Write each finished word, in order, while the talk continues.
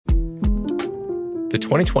The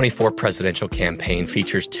 2024 presidential campaign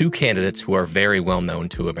features two candidates who are very well known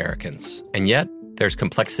to Americans. And yet, there's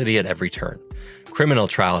complexity at every turn. Criminal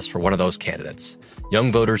trials for one of those candidates. Young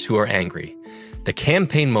voters who are angry. The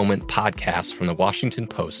Campaign Moment podcast from the Washington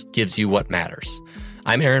Post gives you what matters.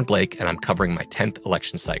 I'm Aaron Blake, and I'm covering my 10th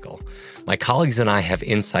election cycle. My colleagues and I have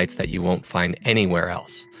insights that you won't find anywhere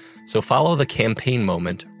else. So follow The Campaign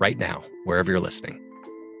Moment right now, wherever you're listening.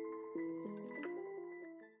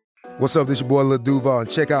 What's up, this your boy Lil Duval, and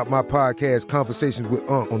check out my podcast, Conversations with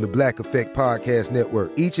Unc, on the Black Effect Podcast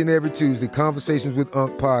Network. Each and every Tuesday, Conversations with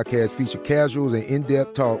Unc podcast feature casual and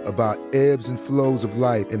in-depth talk about ebbs and flows of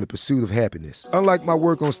life and the pursuit of happiness. Unlike my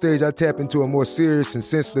work on stage, I tap into a more serious and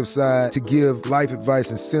sensitive side to give life advice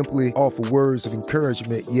and simply offer words of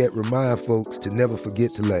encouragement, yet remind folks to never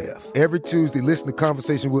forget to laugh. Every Tuesday, listen to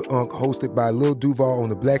Conversation with Unc, hosted by Lil Duval on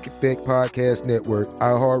the Black Effect Podcast Network,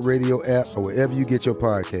 iHeartRadio app, or wherever you get your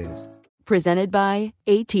podcasts. Presented by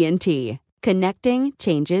AT&T. Connecting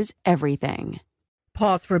changes everything.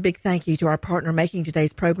 Pause for a big thank you to our partner making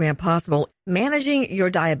today's program possible. Managing your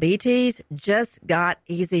diabetes just got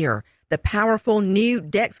easier. The powerful new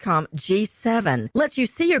Dexcom G7 lets you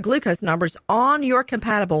see your glucose numbers on your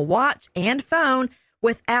compatible watch and phone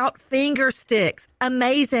without finger sticks.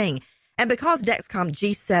 Amazing. And because Dexcom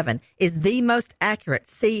G7 is the most accurate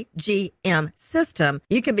CGM system,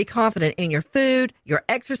 you can be confident in your food, your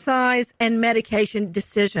exercise, and medication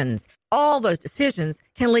decisions. All those decisions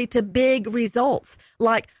can lead to big results,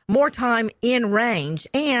 like more time in range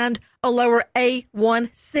and a lower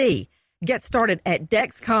A1C. Get started at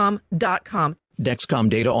Dexcom.com. Dexcom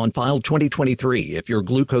data on file 2023. If your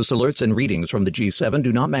glucose alerts and readings from the G7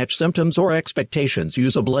 do not match symptoms or expectations,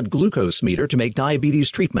 use a blood glucose meter to make diabetes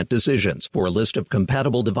treatment decisions. For a list of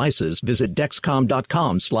compatible devices, visit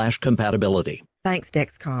Dexcom.com/compatibility. Thanks,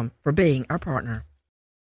 Dexcom, for being our partner.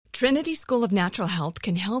 Trinity School of Natural Health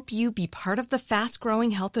can help you be part of the fast-growing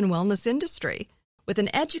health and wellness industry. With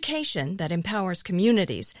an education that empowers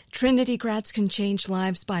communities, Trinity grads can change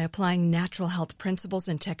lives by applying natural health principles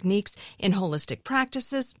and techniques in holistic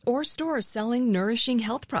practices or stores selling nourishing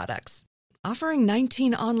health products. Offering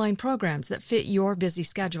 19 online programs that fit your busy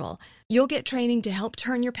schedule, you'll get training to help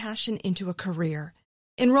turn your passion into a career.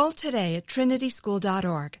 Enroll today at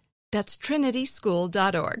trinityschool.org. That's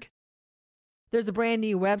trinityschool.org. There's a brand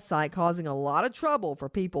new website causing a lot of trouble for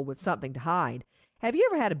people with something to hide. Have you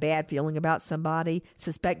ever had a bad feeling about somebody,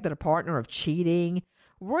 suspected a partner of cheating,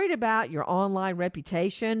 worried about your online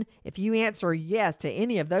reputation? If you answer yes to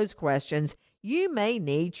any of those questions, you may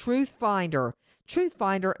need TruthFinder.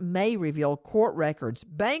 TruthFinder may reveal court records,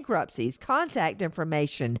 bankruptcies, contact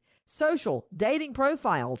information, social, dating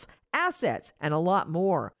profiles, assets, and a lot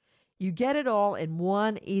more. You get it all in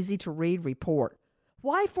one easy-to-read report.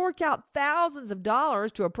 Why fork out thousands of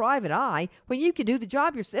dollars to a private eye when you can do the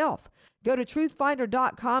job yourself? Go to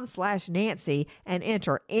truthfinder.com/Nancy and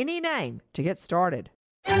enter any name to get started.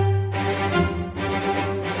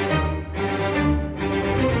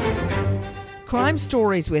 Crime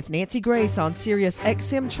Stories with Nancy Grace on Sirius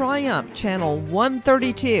XM Triumph, Channel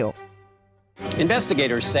 132.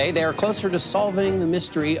 Investigators say they are closer to solving the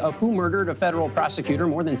mystery of who murdered a federal prosecutor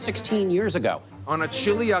more than 16 years ago. On a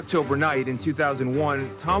chilly October night in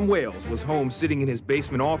 2001, Tom Wales was home sitting in his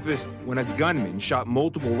basement office when a gunman shot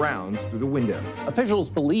multiple rounds through the window.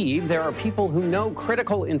 Officials believe there are people who know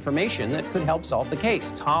critical information that could help solve the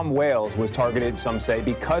case. Tom Wales was targeted, some say,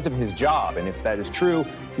 because of his job, and if that is true,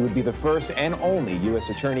 he would be the first and only U.S.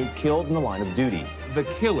 attorney killed in the line of duty. The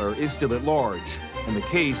killer is still at large, and the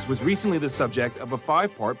case was recently the subject of a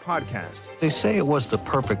 5-part podcast. They say it was the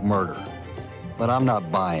perfect murder, but I'm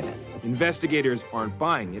not buying it. Investigators aren't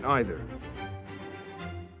buying it either.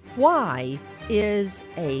 Why is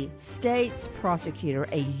a state's prosecutor,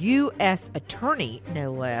 a U.S. attorney,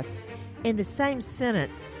 no less, in the same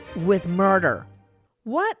sentence with murder?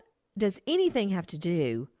 What does anything have to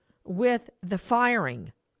do with the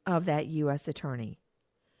firing of that U.S. attorney?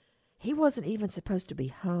 He wasn't even supposed to be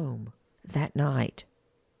home that night.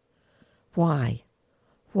 Why?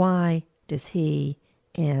 Why does he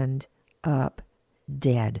end up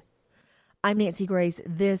dead? I'm Nancy Grace.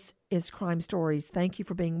 This is Crime Stories. Thank you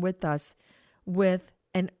for being with us with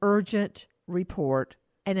an urgent report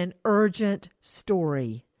and an urgent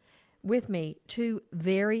story. With me, two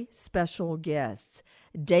very special guests,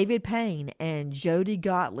 David Payne and Jody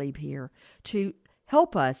Gottlieb, here to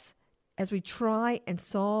help us as we try and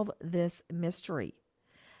solve this mystery.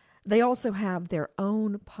 They also have their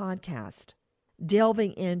own podcast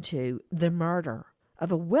delving into the murder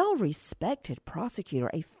of a well-respected prosecutor,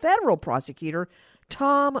 a federal prosecutor,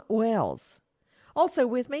 Tom Wales. Also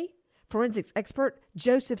with me forensics expert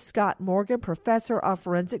Joseph Scott Morgan, professor of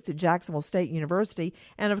forensics at Jacksonville State University,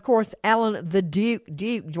 and of course, Alan the Duke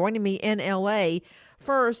joining me in L.A.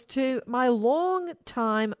 First, to my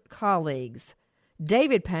longtime colleagues,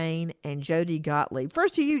 David Payne and Jody Gottlieb.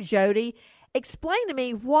 First to you, Jody. Explain to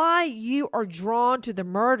me why you are drawn to the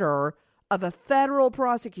murder of a federal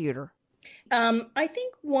prosecutor. I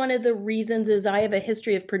think one of the reasons is I have a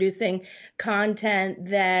history of producing content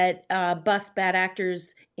that busts bad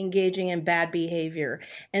actors engaging in bad behavior.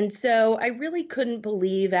 And so I really couldn't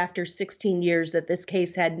believe after 16 years that this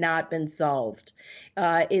case had not been solved.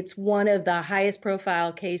 It's one of the highest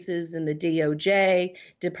profile cases in the DOJ,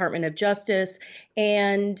 Department of Justice.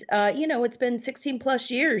 And, it's been 16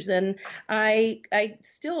 plus years. And I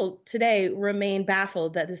still today remain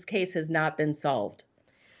baffled that this case has not been solved.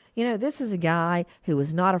 This is a guy who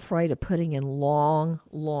was not afraid of putting in long,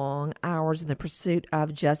 long hours in the pursuit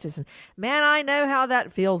of justice. And man, I know how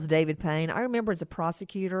that feels, David Payne. I remember as a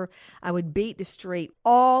prosecutor, I would beat the street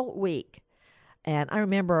all week. And I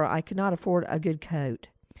remember I could not afford a good coat.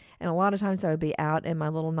 And a lot of times I would be out in my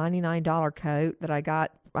little $99 coat that I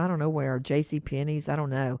got, I don't know where, JCPenney's, I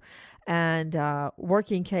don't know. And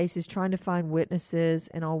working cases, trying to find witnesses.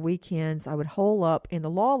 And on weekends, I would hole up in the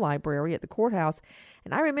law library at the courthouse.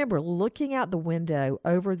 And I remember looking out the window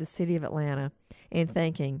over the city of Atlanta and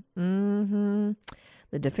thinking,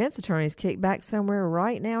 the defense attorney's kicked back somewhere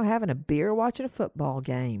right now having a beer watching a football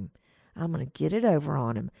game. I'm going to get it over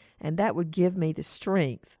on him. And that would give me the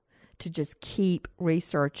strength to just keep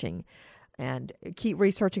researching and keep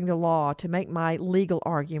researching the law, to make my legal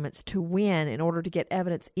arguments, to win in order to get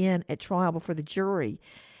evidence in at trial before the jury.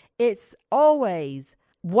 It's always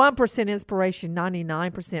 1% inspiration,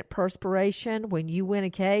 99% perspiration when you win a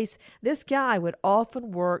case. This guy would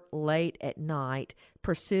often work late at night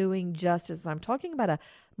pursuing justice. I'm talking about a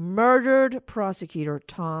murdered prosecutor,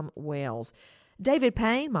 Tom Wales. David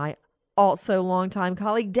Payne, my also longtime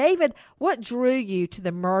colleague. David, what drew you to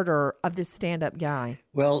the murder of this stand-up guy?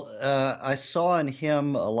 Well, I saw in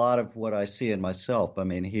him a lot of what I see in myself. I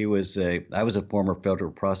mean, I was a former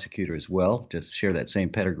federal prosecutor as well, just share that same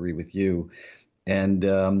pedigree with you. And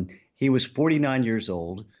he was 49 years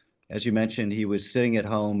old. As you mentioned, he was sitting at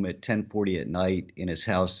home at 10:40 at night in his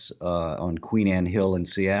house on Queen Anne Hill in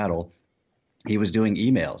Seattle. He was doing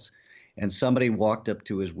emails. And somebody walked up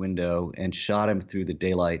to his window and shot him through the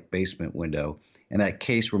daylight basement window. And that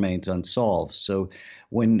case remains unsolved. So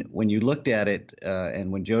when you looked at it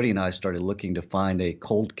and when Jody and I started looking to find a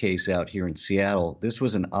cold case out here in Seattle, this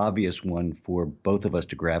was an obvious one for both of us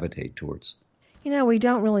to gravitate towards. We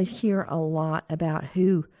don't really hear a lot about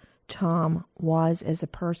who Tom was as a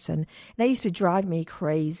person. That used to drive me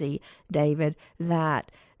crazy, David,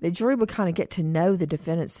 that the jury would kind of get to know the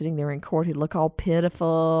defendant sitting there in court. He'd look all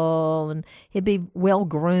pitiful, and he'd be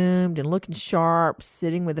well-groomed and looking sharp,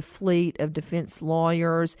 sitting with a fleet of defense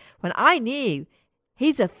lawyers, when I knew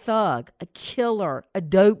he's a thug, a killer, a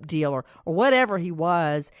dope dealer, or whatever he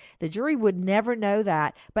was. The jury would never know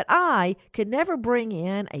that, but I could never bring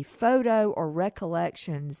in a photo or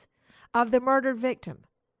recollections of the murdered victim.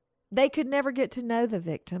 They could never get to know the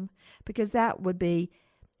victim because that would be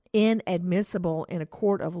inadmissible in a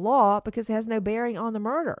court of law because it has no bearing on the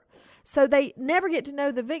murder. So they never get to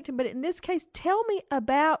know the victim. But in this case, tell me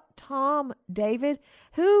about Tom, David.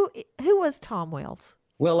 Who was Tom Wales?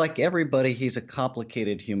 Well, like everybody, he's a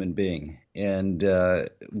complicated human being. And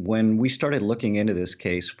when we started looking into this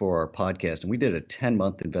case for our podcast, and we did a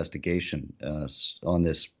 10-month investigation on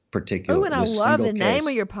this particular Oh, and I love the case. name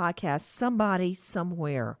of your podcast, Somebody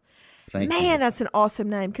Somewhere. Thank Man, you. that's an awesome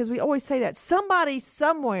name because we always say that. Somebody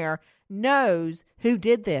somewhere knows who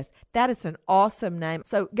did this. That is an awesome name.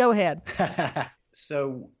 So go ahead.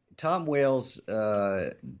 So Tom Wales,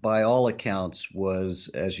 by all accounts, was,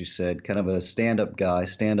 as you said, kind of a stand-up guy,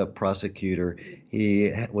 stand-up prosecutor.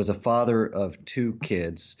 He was a father of 2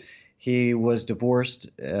 kids. He was divorced,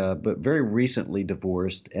 but very recently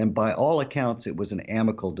divorced. And by all accounts, it was an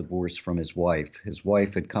amicable divorce from his wife. His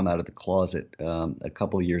wife had come out of the closet a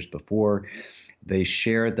couple of years before. They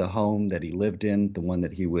shared the home that he lived in, the one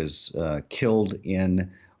that he was killed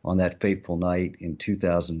in on that fateful night in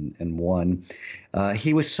 2001.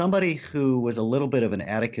 He was somebody who was a little bit of an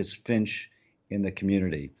Atticus Finch in the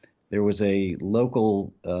community. There was a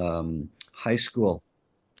local high school.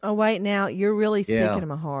 Oh, wait, now you're really speaking to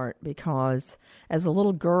my heart because as a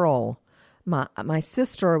little girl, my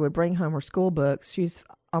sister would bring home her school books. She's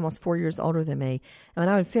almost 4 years older than me. And when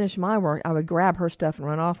I would finish my work, I would grab her stuff and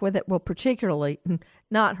run off with it. Well, particularly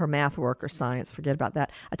not her math work or science. Forget about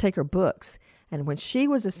that. I take her books. And when she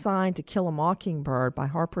was assigned To Kill a Mockingbird by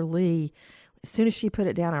Harper Lee, As soon as she put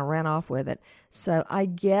it down, I ran off with it. So I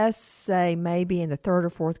guess, say, maybe in the 3rd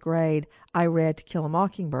or 4th grade, I read To Kill a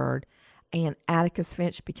Mockingbird, and Atticus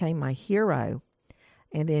Finch became my hero.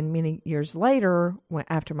 And then many years later,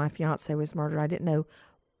 after my fiance was murdered, I didn't know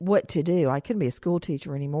what to do. I couldn't be a school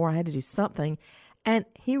teacher anymore. I had to do something. And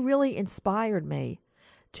he really inspired me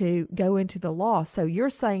to go into the law. So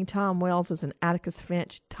you're saying Tom Wells was an Atticus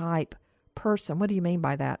Finch type person. What do you mean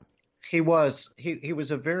by that? He was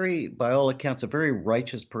a very, by all accounts, a very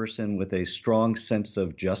righteous person with a strong sense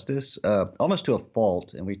of justice, almost to a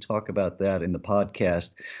fault. And we talk about that in the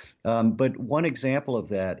podcast. But one example of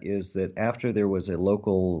that is that after there was a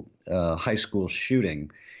local high school shooting,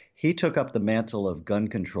 he took up the mantle of gun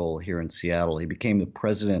control here in Seattle. He became the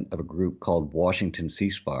president of a group called Washington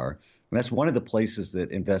Ceasefire. And that's one of the places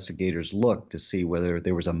that investigators looked to see whether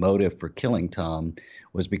there was a motive for killing Tom,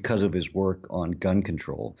 was because of his work on gun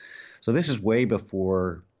control. So this is way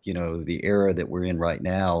before, the era that we're in right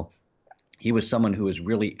now. He was someone who was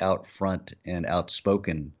really out front and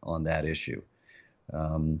outspoken on that issue.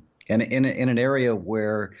 And in an area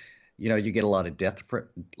where, you get a lot of death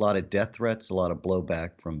threats, a lot of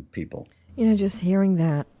blowback from people. Just hearing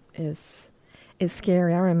that is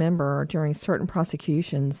scary. I remember during certain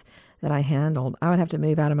prosecutions that I handled, I would have to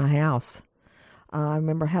move out of my house. I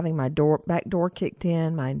remember having my back door kicked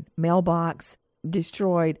in, my mailbox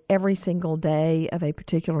destroyed every single day of a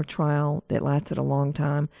particular trial that lasted a long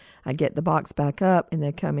time. I'd get the box back up and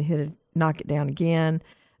they'd come and knock it down again,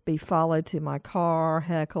 be followed to my car,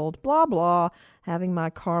 heckled, blah, blah, having my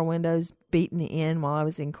car windows beaten in while I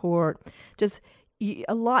was in court. Just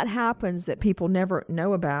a lot happens that people never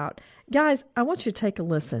know about. Guys, I want you to take a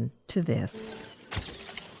listen to this.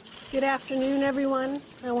 Good afternoon, everyone.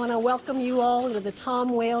 I want to welcome you all into the Tom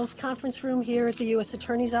Wales conference room here at the U.S.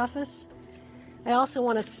 Attorney's Office. I also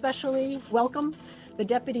want to especially welcome the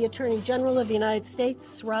Deputy Attorney General of the United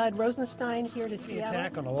States, Rod Rosenstein, here to Seattle. The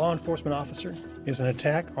attack on a law enforcement officer is an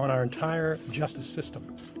attack on our entire justice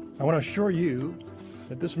system. I want to assure you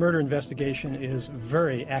that this murder investigation is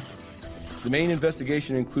very active. The main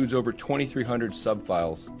investigation includes over 2,300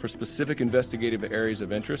 subfiles for specific investigative areas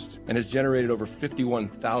of interest and has generated over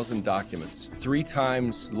 51,000 documents, 3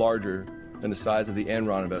 times larger than the size of the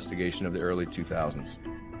Enron investigation of the early 2000s.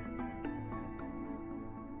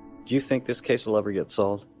 Do you think this case will ever get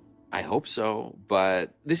solved? I hope so,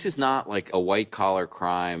 but this is not like a white-collar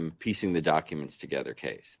crime piecing the documents together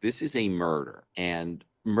case. This is a murder, and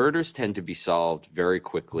murders tend to be solved very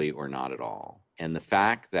quickly or not at all. And the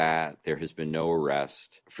fact that there has been no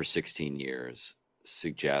arrest for 16 years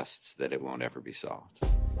suggests that it won't ever be solved.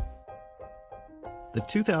 The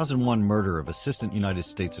 2001 murder of Assistant United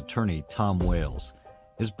States Attorney Tom Wales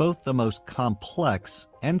is both the most complex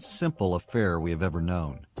and simple affair we have ever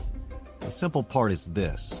known. The simple part is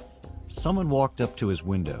this. Someone walked up to his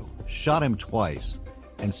window, shot him twice,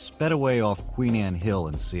 and sped away off Queen Anne Hill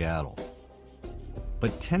in Seattle.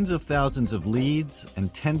 But tens of thousands of leads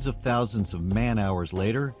and tens of thousands of man-hours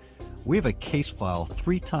later, we have a case file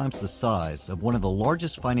 3 times the size of one of the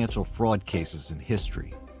largest financial fraud cases in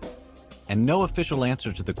history. And no official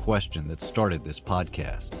answer to the question that started this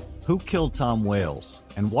podcast. Who killed Tom Wales,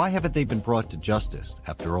 and why haven't they been brought to justice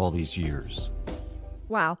after all these years?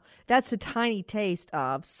 Wow, that's a tiny taste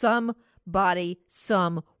of somebody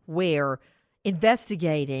somewhere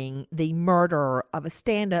investigating the murder of a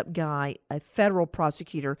stand-up guy, a federal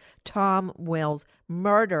prosecutor, Tom Wells,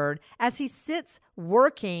 murdered as he sits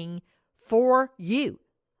working for you,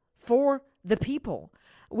 for the people.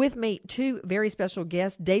 With me, 2 very special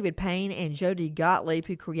guests, David Payne and Jody Gottlieb,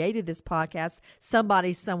 who created this podcast,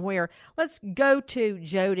 Somebody Somewhere. Let's go to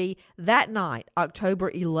Jody. That night,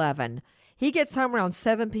 October 11, he gets home around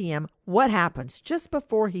 7 p.m. What happens just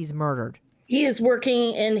before he's murdered? He is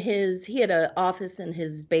working he had an office in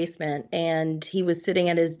his basement, and he was sitting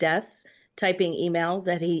at his desk typing emails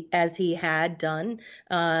as he had done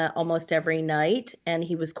almost every night. And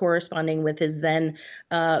he was corresponding with his then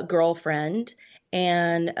girlfriend.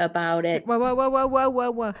 And about it.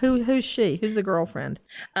 Whoa. Who's she? Who's the girlfriend?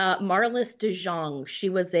 Marlis DeJong. She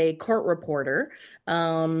was a court reporter,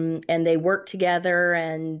 and they worked together,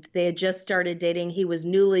 and they had just started dating. He was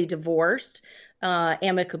newly divorced,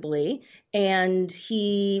 amicably, and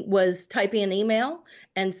he was typing an email,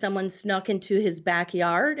 and someone snuck into his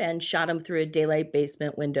backyard and shot him through a daylight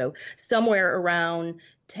basement window somewhere around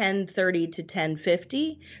 10:30 to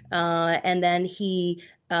 10:50, and then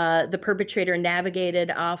the perpetrator navigated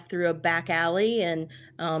off through a back alley and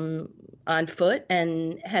on foot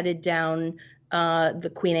and headed down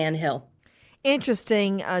the Queen Anne Hill.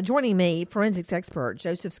 Interesting. Joining me, forensics expert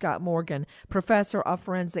Joseph Scott Morgan, professor of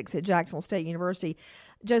forensics at Jacksonville State University.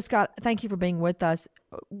 Joe Scott, thank you for being with us.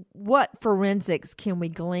 What forensics can we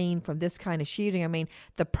glean from this kind of shooting? I mean,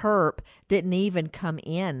 the perp didn't even come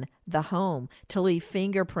in the home to leave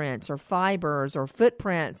fingerprints or fibers or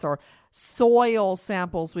footprints or soil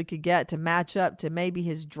samples we could get to match up to maybe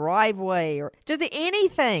his driveway or just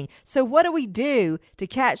anything. So what do we do to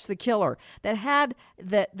catch the killer that had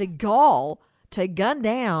the gall to gun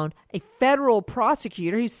down a federal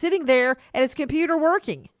prosecutor who's sitting there at his computer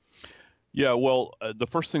working? Yeah, well, the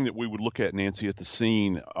first thing that we would look at, Nancy, at the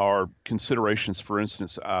scene are considerations. For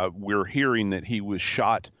instance, we're hearing that he was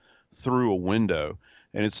shot through a window,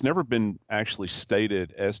 and it's never been actually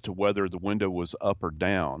stated as to whether the window was up or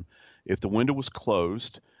down. If the window was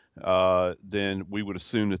closed, then we would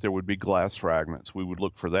assume that there would be glass fragments. We would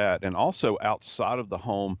look for that. And also outside of the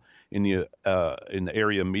home, in the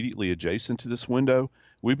area immediately adjacent to this window,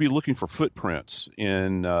 we'd be looking for footprints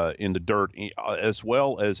in the dirt, as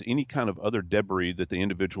well as any kind of other debris that the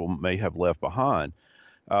individual may have left behind.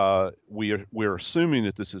 We're assuming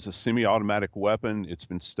that this is a semi-automatic weapon. It's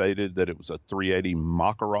been stated that it was a .380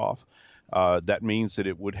 Makarov. That means that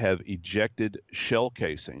it would have ejected shell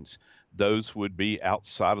casings. Those would be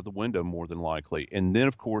outside of the window more than likely. And then,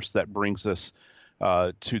 of course, that brings us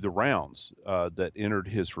to the rounds that entered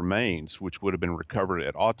his remains, which would have been recovered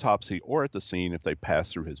at autopsy or at the scene if they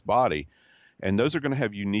passed through his body. And those are going to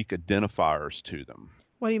have unique identifiers to them.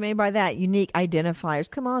 What do you mean by that? Unique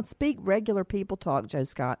identifiers? Come on, speak regular people talk, Joe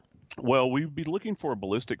Scott. Well, we'd be looking for a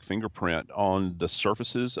ballistic fingerprint on the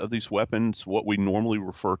surfaces of these weapons, what we normally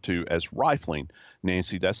refer to as rifling.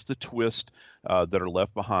 Nancy, that's the twist that are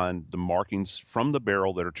left behind, the markings from the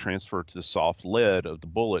barrel that are transferred to the soft lead of the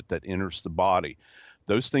bullet that enters the body.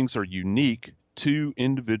 Those things are unique to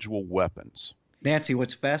individual weapons. Nancy,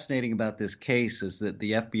 what's fascinating about this case is that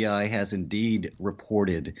the FBI has indeed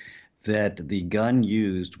reported that the gun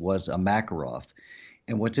used was a Makarov.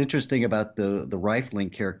 And what's interesting about the rifling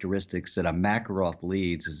characteristics that a Makarov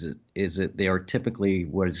leads is that they are typically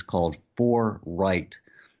what is called 4 right.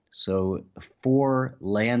 So 4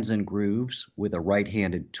 lands and grooves with a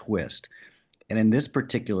right-handed twist. And in this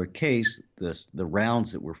particular case, the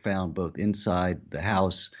rounds that were found both inside the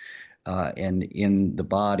house and in the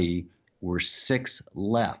body were 6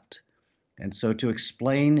 left. And so to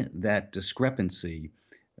explain that discrepancy,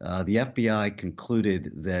 the FBI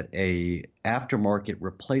concluded that a aftermarket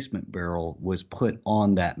replacement barrel was put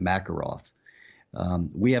on that Makarov.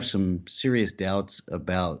 We have some serious doubts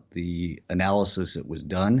about the analysis that was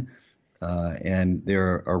done, and there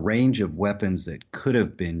are a range of weapons that could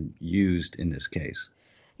have been used in this case.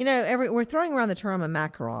 You know, we're throwing around the term a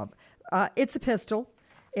Makarov. It's a pistol.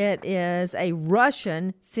 It is a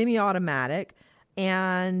Russian semi-automatic.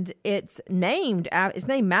 And it's named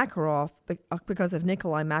Makarov because of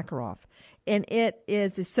Nikolai Makarov. And it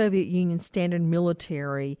is the Soviet Union standard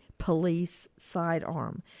military police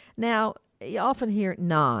sidearm. Now, you often hear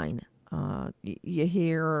 9. You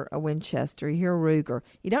hear a Winchester, you hear a Ruger.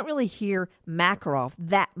 You don't really hear Makarov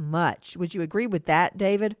that much. Would you agree with that,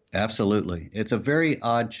 David? Absolutely. It's a very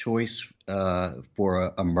odd choice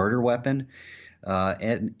for a murder weapon.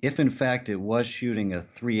 And if, in fact, it was shooting a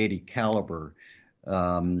 .380 caliber,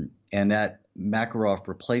 and that Makarov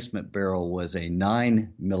replacement barrel was a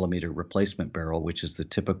 9mm replacement barrel, which is the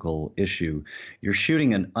typical issue, you're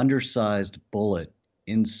shooting an undersized bullet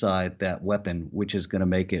inside that weapon, which is going to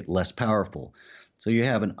make it less powerful. So you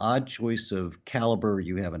have an odd choice of caliber,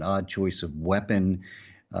 you have an odd choice of weapon.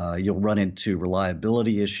 You'll run into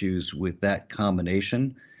reliability issues with that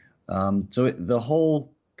combination. So the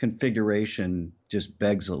whole configuration just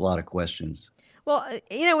begs a lot of questions. Well,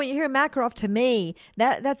 you know, when you hear Makarov, to me,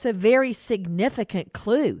 that's a very significant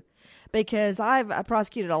clue, because I've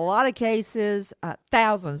prosecuted a lot of cases,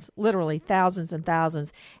 thousands, literally thousands and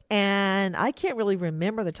thousands, and I can't really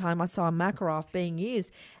remember the time I saw a Makarov being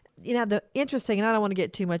used. You know, the interesting, and I don't want to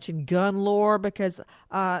get too much in gun lore, because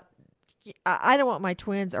I don't want my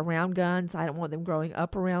twins around guns. I don't want them growing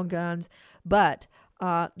up around guns, but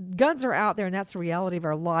guns are out there, and that's the reality of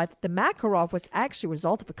our life. The Makarov was actually a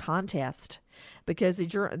result of a contest, because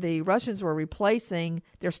the Russians were replacing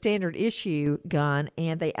their standard issue gun,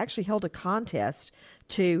 and they actually held a contest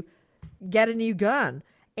to get a new gun.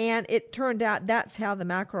 And it turned out that's how the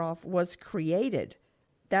Makarov was created.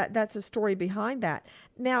 That's a story behind that.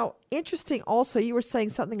 Now, interesting also, you were saying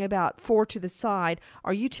something about 4 to the side.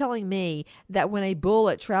 Are you telling me that when a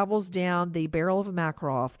bullet travels down the barrel of a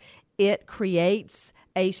Makarov, it creates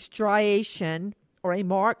a striation or a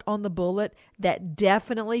mark on the bullet that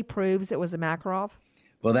definitely proves it was a Makarov?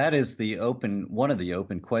 Well, that is one of the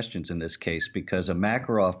open questions in this case, because a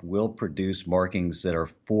Makarov will produce markings that are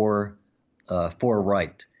 4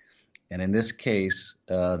 right. And in this case,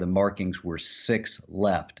 the markings were 6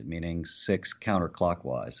 left, meaning 6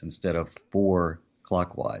 counterclockwise instead of 4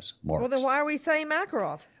 clockwise marks. Well, then why are we saying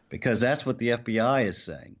Makarov? Because that's what the FBI is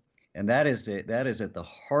saying. And that is at the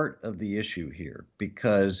heart of the issue here,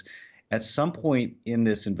 because at some point in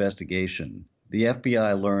this investigation, the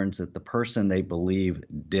FBI learns that the person they believe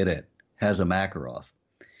did it has a Makarov.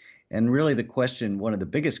 And really the question, one of the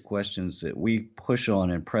biggest questions that we push on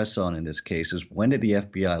and press on in this case is, when did the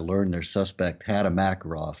FBI learn their suspect had a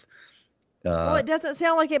Makarov? Well, it doesn't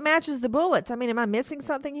sound like it matches the bullets. I mean, am I missing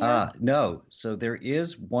something here? No. So there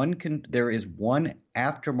is one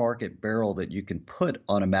aftermarket barrel that you can put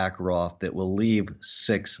on a Makarov that will leave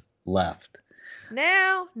 6 left.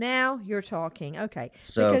 Now you're talking. Okay.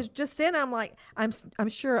 So, because just then I'm like, I'm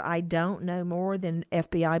sure I don't know more than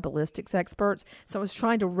FBI ballistics experts. So I was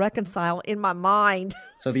trying to reconcile in my mind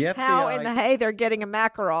so the FBI, how in the hay they're getting a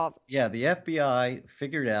Makarov. Yeah, the FBI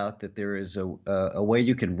figured out that there is a way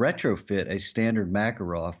you can retrofit a standard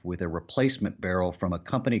Makarov with a replacement barrel from a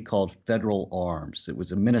company called Federal Arms. It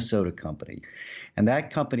was a Minnesota company. And that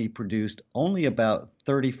company produced only about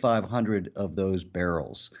 3,500 of those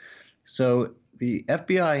barrels. So the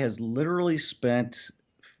FBI has literally spent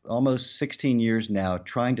almost 16 years now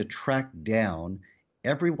trying to track down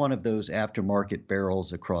every one of those aftermarket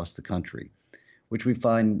barrels across the country, which we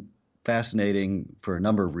find fascinating for a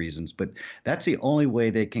number of reasons. But that's the only way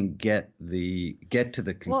they can get to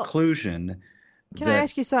the conclusion. Can I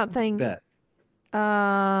ask you something? Bet.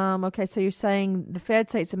 Okay, so you're saying the Fed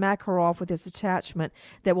say it's a Makarov with this attachment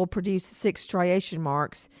that will produce 6 striation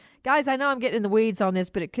marks. Guys, I know I'm getting in the weeds on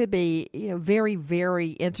this, but it could be, very, very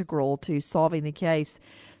integral to solving the case.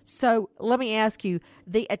 So let me ask you,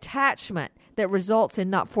 the attachment that results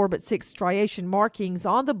in not 4 but 6 striation markings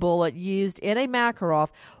on the bullet used in a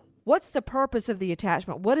Makarov, what's the purpose of the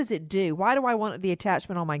attachment? What does it do? Why do I want the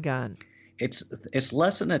attachment on my gun? It's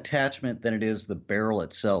less an attachment than it is the barrel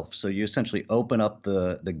itself. So you essentially open up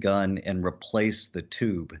the gun and replace the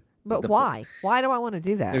tube. But why? Why do I want to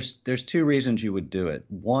do that? There's 2 reasons you would do it.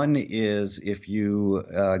 One is if you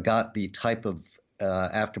got the type of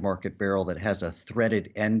aftermarket barrel that has a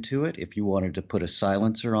threaded end to it, if you wanted to put a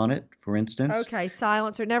silencer on it, for instance. Okay,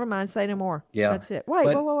 silencer. Never mind. Say no more. Yeah. That's it.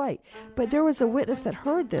 Wait. But there was a witness that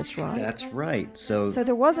heard this, right? That's right. So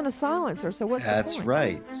there wasn't a silencer. So what's the point? That's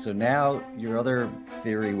right. So now your other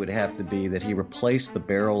theory would have to be that he replaced the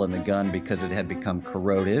barrel in the gun because it had become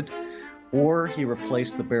corroded, or he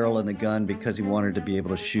replaced the barrel in the gun because he wanted to be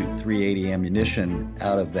able to shoot .380 ammunition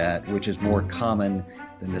out of that, which is more common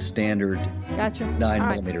than the standard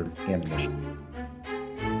 9mm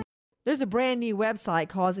ammunition. There's a brand new website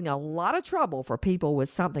causing a lot of trouble for people with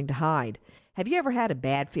something to hide. Have you ever had a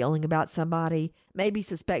bad feeling about somebody? Maybe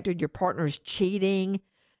suspected your partner's cheating?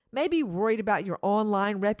 Maybe worried about your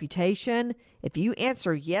online reputation? If you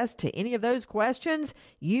answer yes to any of those questions,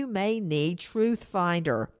 you may need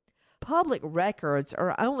Truthfinder. Public records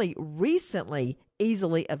are only recently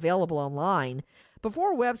easily available online.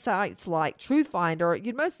 Before websites like Truthfinder,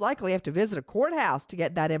 you'd most likely have to visit a courthouse to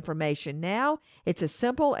get that information. Now, it's as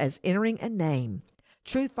simple as entering a name.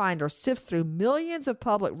 Truthfinder sifts through millions of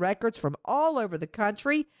public records from all over the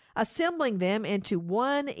country, assembling them into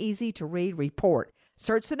one easy-to-read report.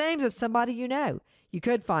 Search the names of somebody you know. You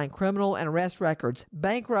could find criminal and arrest records,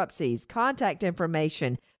 bankruptcies, contact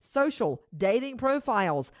information, social, dating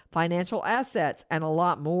profiles, financial assets, and a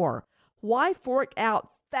lot more. Why fork out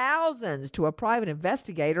thousands to a private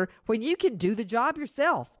investigator when you can do the job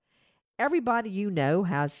yourself? Everybody you know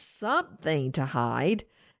has something to hide.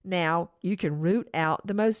 Now you can root out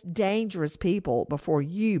the most dangerous people before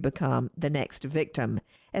you become the next victim.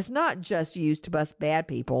 It's not just used to bust bad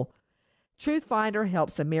people. Truthfinder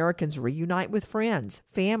helps Americans reunite with friends,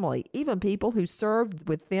 family, even people who served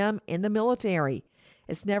with them in the military.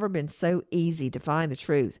 It's never been so easy to find the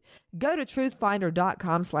truth. Go to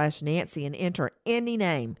truthfinder.com/Nancy and enter any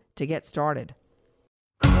name to get started.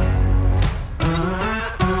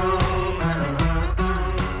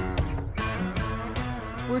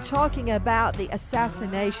 We're talking about the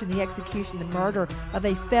assassination, the execution, the murder of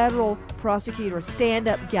a federal prosecutor, a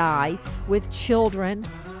stand-up guy with children,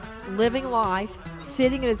 living life,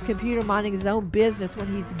 sitting at his computer minding his own business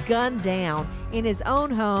when he's gunned down in his own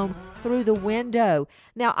home through the window.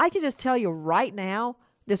 Now, I can just tell you right now,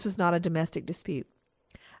 this was not a domestic dispute.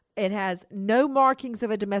 It has no markings of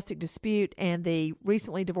a domestic dispute, and the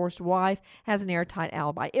recently divorced wife has an airtight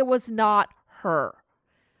alibi. It was not her.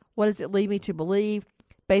 What does it lead me to believe?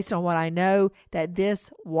 Based on what I know, that this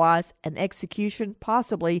was an execution,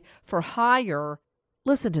 possibly for hire.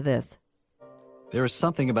 Listen to this. There is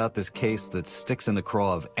something about this case that sticks in the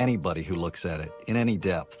craw of anybody who looks at it in any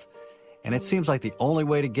depth. And it seems like the only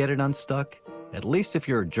way to get it unstuck, at least if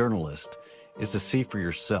you're a journalist, is to see for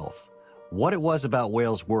yourself what it was about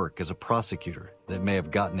Wales' work as a prosecutor that may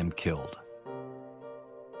have gotten him killed.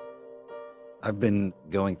 I've been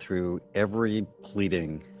going through every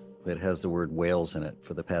pleading that has the word Wales in it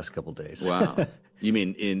for the past couple days. Wow. You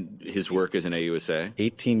mean in his work as an AUSA?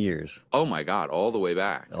 18 years. Oh, my God. All the way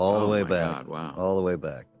back. All the way back. God, wow. All the way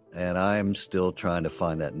back. And I'm still trying to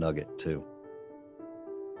find that nugget, too.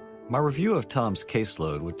 My review of Tom's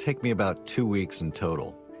caseload would take me about 2 weeks in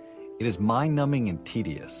total. It is mind-numbing and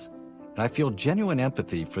tedious, and I feel genuine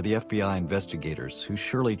empathy for the FBI investigators who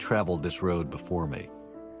surely traveled this road before me.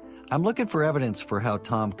 I'm looking for evidence for how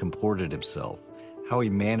Tom comported himself, how he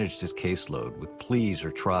managed his caseload with pleas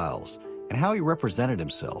or trials, and how he represented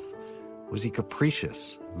himself. Was he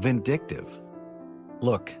capricious, vindictive?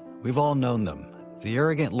 Look, we've all known them, the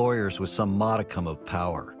arrogant lawyers with some modicum of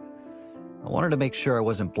power. I wanted to make sure I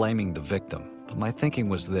wasn't blaming the victim, but my thinking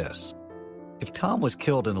was this. If Tom was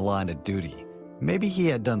killed in the line of duty, maybe he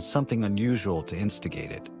had done something unusual to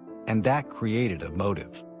instigate it, and that created a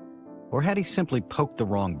motive. Or had he simply poked the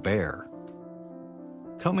wrong bear?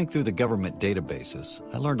 Combing through the government databases,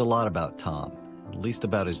 I learned a lot about Tom, at least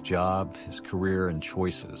about his job, his career, and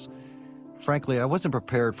choices. Frankly, I wasn't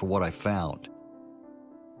prepared for what I found.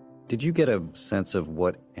 Did you get a sense of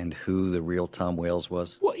what and who the real Tom Wales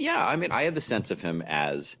was? Well, yeah. I mean, I had the sense of him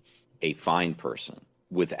as a fine person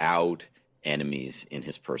without enemies in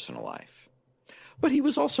his personal life. But he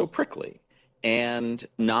was also prickly and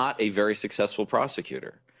not a very successful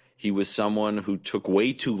prosecutor. He was someone who took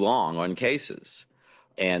way too long on cases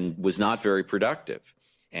and was not very productive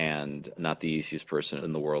and not the easiest person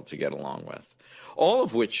in the world to get along with. All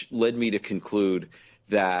of which led me to conclude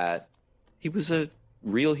that he was a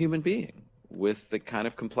real human being with the kind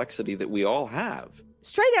of complexity that we all have.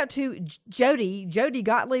 Straight out to Jody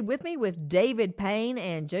Gottlieb with me with David Payne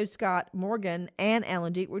and Joe Scott Morgan and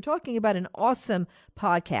Alan Deek. We're talking about an awesome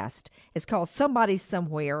podcast. It's called Somebody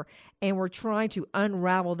Somewhere, and we're trying to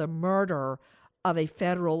unravel the murder of a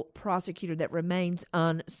federal prosecutor that remains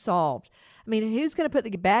unsolved. I mean, who's going to put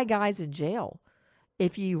the bad guys in jail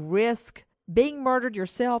if you risk being murdered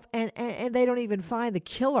yourself and they don't even find the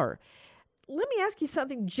killer? Let me ask you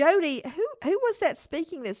something, Jody. Who was that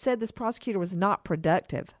speaking that said this prosecutor was not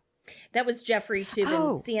productive? That was Jeffrey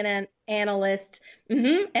Toobin, CNN analyst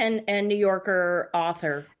and New Yorker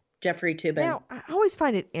author, Jeffrey Toobin. Now, I always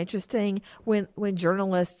find it interesting when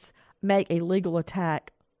journalists make a legal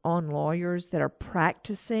attack on lawyers that are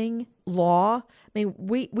practicing law. I mean,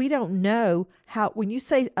 we don't know how, when you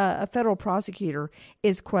say a federal prosecutor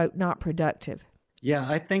is, quote, not productive. Yeah,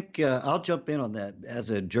 I think I'll jump in on that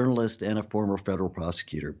as a journalist and a former federal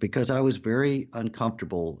prosecutor, because I was very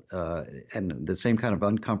uncomfortable and the same kind of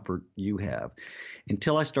uncomfort you have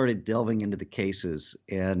until I started delving into the cases.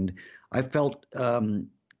 And I felt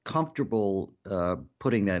comfortable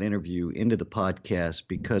putting that interview into the podcast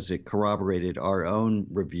because it corroborated our own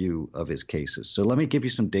review of his cases. So let me give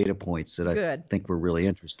you some data points that I think were really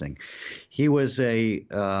interesting. He was a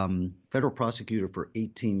federal prosecutor for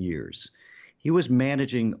 18 years. He was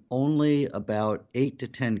managing only about 8 to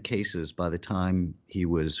 10 cases by the time he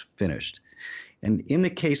was finished. And in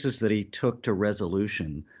the cases that he took to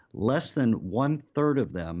resolution, less than 1/3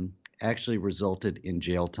 of them actually resulted in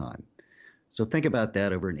jail time. So think about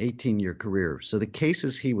that over an 18-year career. So the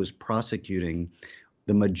cases he was prosecuting,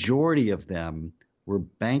 the majority of them were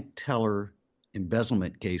bank teller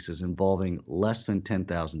embezzlement cases involving less than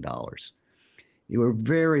 $10,000. They were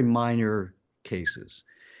very minor cases.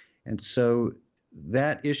 And so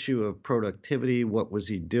that issue of productivity, what was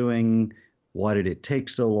he doing, why did it take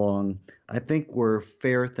so long, I think were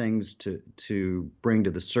fair things to bring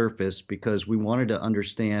to the surface because we wanted to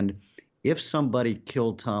understand if somebody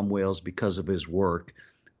killed Tom Wales because of his work,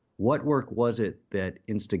 what work was it that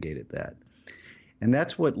instigated that? And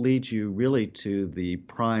that's what leads you really to the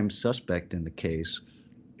prime suspect in the case.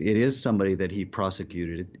 It is somebody that he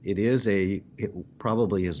prosecuted. It is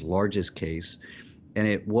probably his largest case. And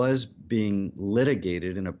it was being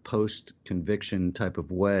litigated in a post-conviction type of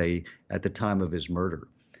way at the time of his murder.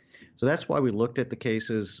 So that's why we looked at the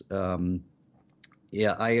cases.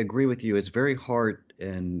 Yeah, I agree with you. It's very hard,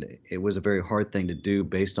 and it was a very hard thing to do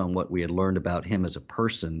based on what we had learned about him as a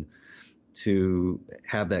person to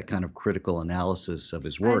have that kind of critical analysis of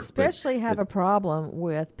his work. I especially have a problem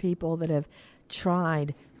with people that have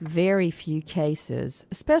tried very few cases,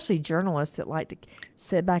 especially journalists that like to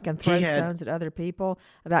sit back and throw stones at other people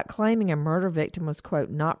about claiming a murder victim was, quote,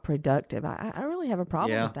 not productive. I really have a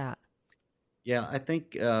problem with that. Yeah, I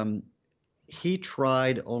think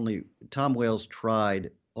Tom Wales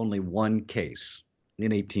tried only one case.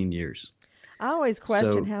 in 18 years. I always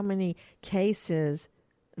question how many cases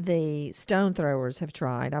the stone throwers have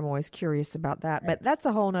tried. I'm always curious about that, but that's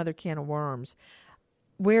a whole other can of worms.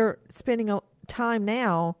 We're spending time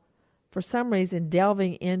now, for some reason,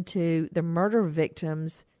 delving into the murder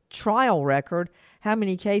victim's trial record, how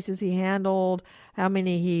many cases he handled, how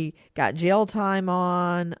many he got jail time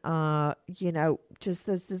on. Does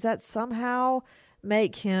that somehow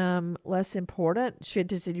make him less important?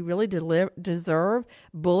 Does he really deserve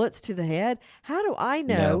bullets to the head? How do I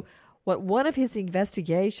know what one of his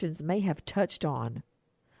investigations may have touched on?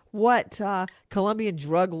 What Colombian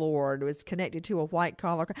drug lord was connected to a white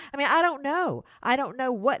collar? I mean, I don't know. I don't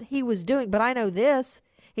know what he was doing, but I know this.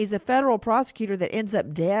 He's a federal prosecutor that ends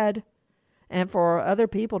up dead. And for other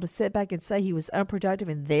people to sit back and say he was unproductive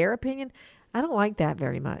in their opinion, I don't like that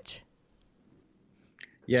very much.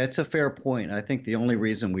 Yeah, it's a fair point. I think the only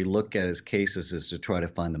reason we look at his cases is to try to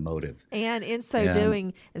find the motive. And in so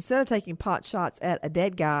doing, instead of taking pot shots at a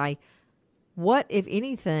dead guy, what, if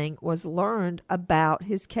anything, was learned about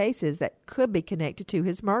his cases that could be connected to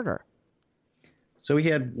his murder? So he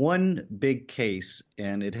had one big case,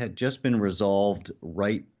 and it had just been resolved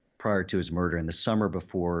right prior to his murder, in the summer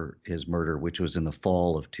before his murder, which was in the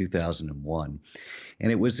fall of 2001.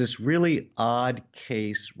 And it was this really odd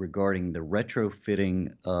case regarding the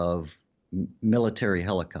retrofitting of military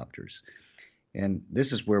helicopters. And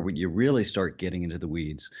this is where you really start getting into the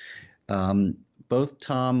weeds. Both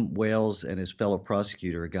Tom Wales and his fellow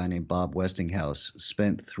prosecutor, a guy named Bob Westinghouse,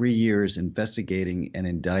 spent 3 years investigating and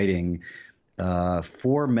indicting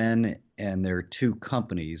 4 men and their 2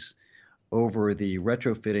 companies over the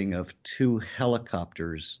retrofitting of 2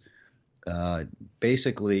 helicopters,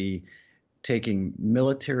 basically taking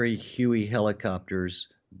military Huey helicopters,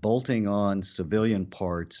 bolting on civilian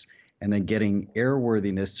parts, and then getting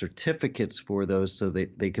airworthiness certificates for those so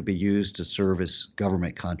that they could be used to service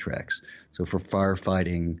government contracts, so for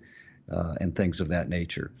firefighting and things of that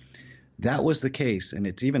nature. That was the case, and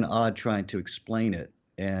it's even odd trying to explain it.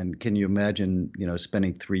 And can you imagine,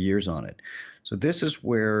 spending 3 years on it? So this is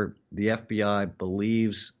where the FBI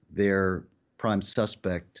believes their prime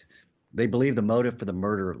suspect, they believe the motive for the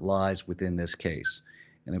murder lies within this case.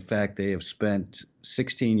 And in fact, they have spent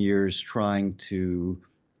 16 years trying to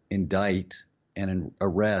indict and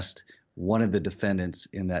arrest one of the defendants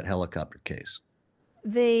in that helicopter case.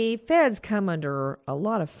 The feds come under a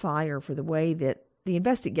lot of fire for the way that the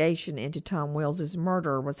investigation into Tom Wales'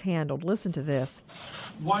 murder was handled. Listen to this.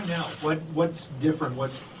 Why now? What's different?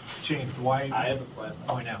 What's changed? Why? I have a question.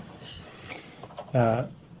 Why now?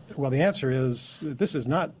 Well, the answer is this is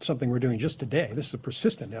not something we're doing just today. This is a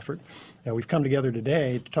persistent effort. We've come together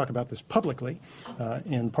today to talk about this publicly,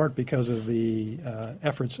 in part because of the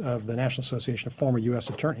efforts of the National Association of Former U.S.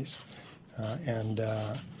 Attorneys. And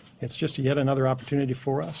it's just yet another opportunity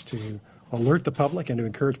for us to alert the public and to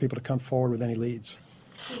encourage people to come forward with any leads.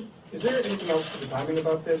 Is there anything else to the timing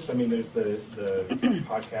about this? I mean, there's the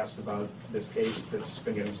podcast about this case that's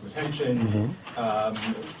been getting some attention.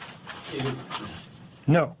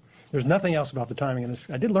 No, there's nothing else about the timing of this.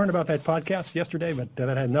 I did learn about that podcast yesterday, but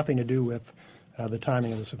that had nothing to do with the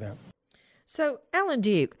timing of this event. So, Alan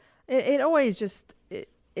Duke, it always just,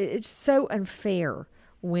 it's so unfair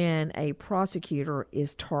when a prosecutor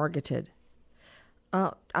is targeted.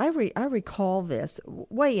 I recall this.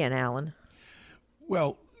 Weigh in, Alan.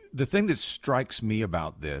 Well, the thing that strikes me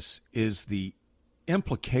about this is the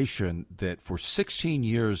implication that for 16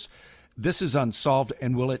 years, this is unsolved,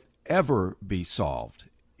 and will it ever be solved?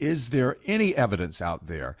 Is there any evidence out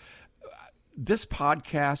there? This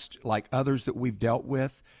podcast, like others that we've dealt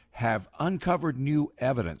with, have uncovered new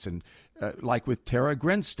evidence, and like with Tara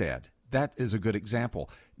Grinstead, that is a good example.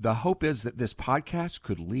 The hope is that this podcast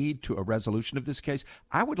could lead to a resolution of this case.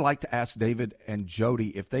 I would like to ask David and Jody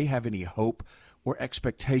if they have any hope or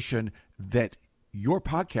expectation that your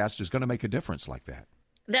podcast is going to make a difference like that.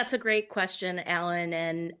 That's a great question, Alan.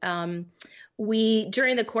 And we,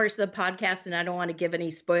 during the course of the podcast, and I don't want to give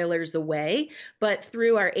any spoilers away, but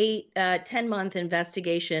through our 10-month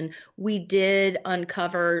investigation, we did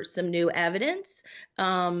uncover some new evidence.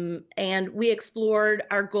 And we explored,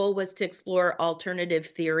 our goal was to explore alternative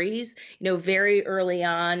theories. Very early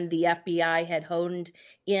on, the FBI had honed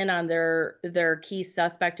in on their key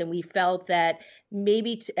suspect, and we felt that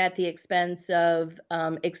maybe at the expense of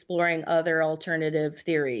exploring other alternative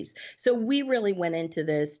theories. So we really went into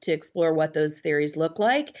this to explore what those theories look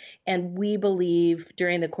like, and we believe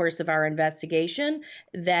during the course of our investigation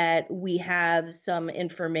that we have some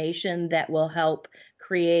information that will help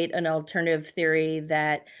create an alternative theory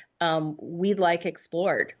that we'd like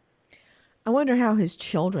explored. I wonder how his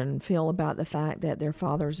children feel about the fact that their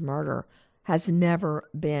father's murder has never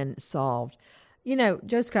been solved. You know,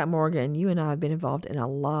 Joe Scott Morgan, you and I have been involved in a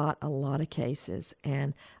lot of cases,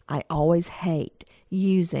 and I always hate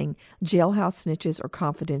using jailhouse snitches or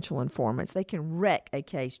confidential informants. They can wreck a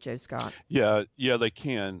case, Joe Scott. Yeah, they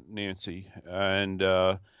can, Nancy, and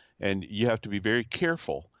you have to be very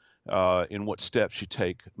careful in what steps you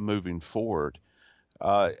take moving forward.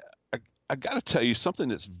 I got to tell you something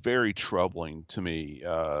that's very troubling to me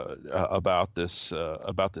about this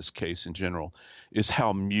case in general is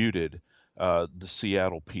how muted the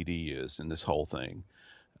Seattle PD is in this whole thing.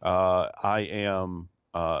 I am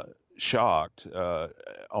shocked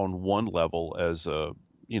on one level as a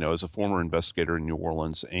former investigator in New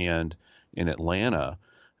Orleans and in Atlanta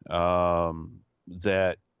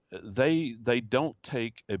that they don't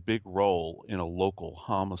take a big role in a local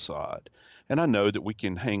homicide. And I know that we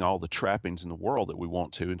can hang all the trappings in the world that we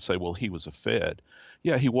want to and say, well, he was a Fed.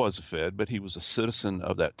 Yeah, he was a Fed, but he was a citizen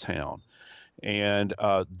of that town. And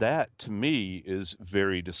that, to me, is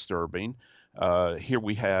very disturbing. Here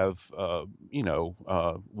we have,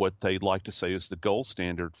 what they like to say is the gold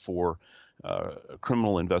standard for a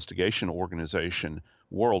criminal investigation organization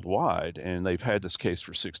worldwide. And they've had this case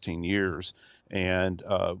for 16 years and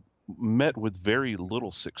met with very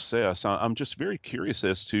little success. I'm just very curious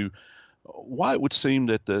as to why it would seem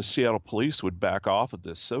that the Seattle police would back off of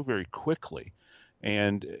this so very quickly.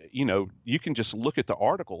 And, you can just look at the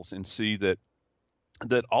articles and see that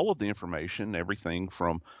all of the information, everything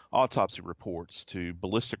from autopsy reports to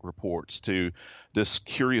ballistic reports to this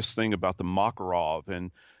curious thing about the Makarov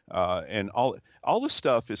and all this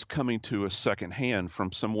stuff is coming to us secondhand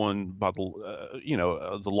from someone by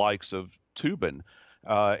the likes of Toobin.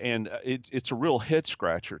 And it's a real head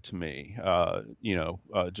scratcher to me,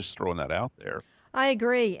 just throwing that out there. I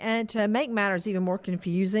agree. And to make matters even more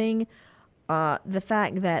confusing, the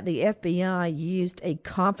fact that the FBI used a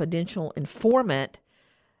confidential informant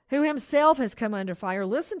who himself has come under fire.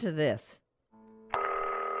 Listen to this.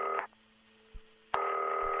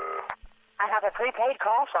 I have a prepaid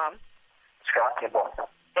call from Scott Kimball,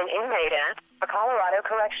 an inmate at a Colorado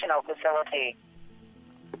correctional facility.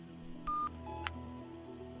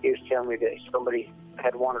 He was telling me that somebody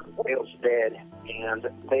had wanted Wales dead, and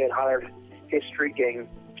they had hired his street gang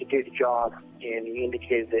to do the job, and he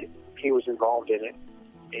indicated that he was involved in it,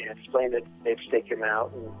 and explained that they'd staked him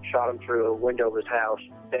out and shot him through a window of his house,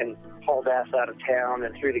 then hauled ass out of town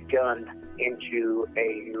and threw the gun into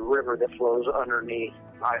a river that flows underneath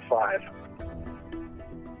I-5.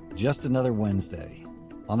 Just another Wednesday.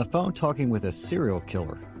 On the phone talking with a serial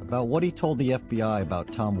killer about what he told the FBI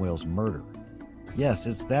about Tom Wales' murder. Yes,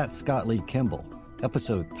 it's that Scott Lee Kimball,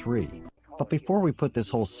 episode 3. But before we put this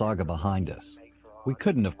whole saga behind us, we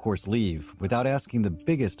couldn't, of course, leave without asking the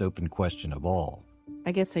biggest open question of all.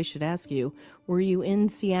 I guess I should ask you, were you in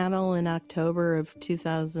Seattle in October of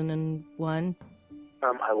 2001?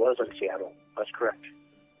 I was in Seattle. That's correct.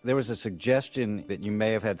 There was a suggestion that you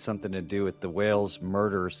may have had something to do with the Wales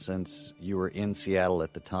murder since you were in Seattle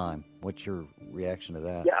at the time. What's your reaction to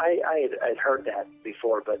that? Yeah, I'd heard that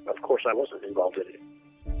before, but of course I wasn't involved in it.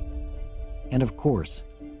 And of course,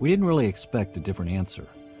 we didn't really expect a different answer.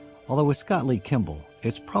 Although with Scott Lee Kimball,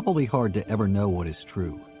 it's probably hard to ever know what is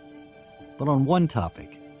true. But on one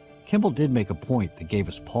topic, Kimball did make a point that gave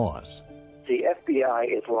us pause. The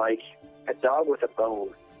FBI is like a dog with a bone.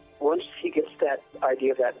 Once he gets that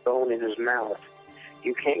idea of that bone in his mouth,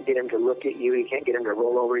 you can't get him to look at you, you can't get him to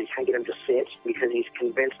roll over, you can't get him to sit, because he's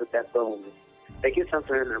convinced that bone. They get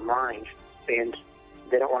something in their mind, and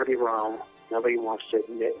they don't want to be wrong. Nobody wants to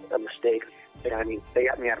admit a mistake. I mean, they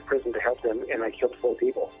got me out of prison to help them, and I killed 4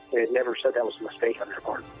 people. They had never said that was a mistake on their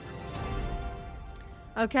part.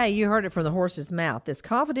 Okay, you heard it from the horse's mouth. This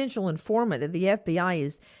confidential informant that the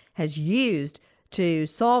FBI has used to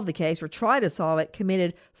solve the case or try to solve it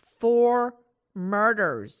committed 4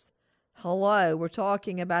 murders. Hello, we're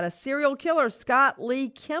talking about a serial killer, Scott Lee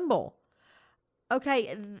Kimball.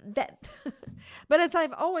 Okay, but as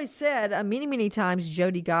I've always said many times,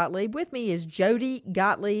 Jody Gottlieb. With me is Jody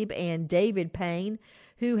Gottlieb and David Payne,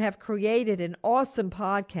 who have created an awesome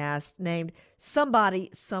podcast named Somebody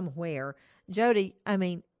Somewhere. Jody, I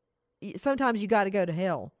mean, sometimes you got to go to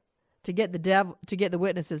hell to get the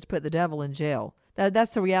witnesses to put the devil in jail.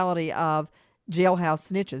 That's the reality of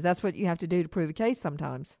jailhouse snitches. That's what you have to do to prove a case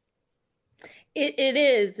sometimes. It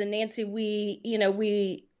is, and Nancy,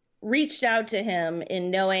 we reached out to him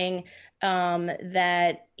in knowing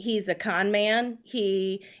that he's a con man.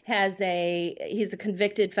 He's a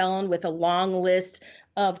convicted felon with a long list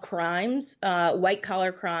of crimes, white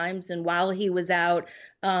collar crimes. And while he was out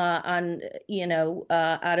out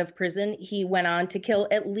of prison. He went on to kill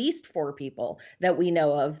at least 4 people that we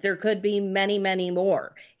know of. There could be many, many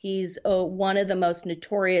more. He's one of the most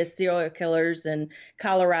notorious serial killers in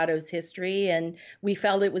Colorado's history, and we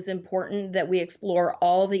felt it was important that we explore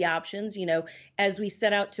all the options. As we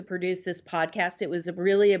set out to produce this podcast, it was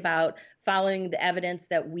really about following the evidence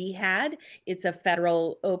that we had. It's a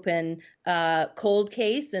federal open cold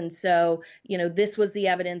case, and so this was the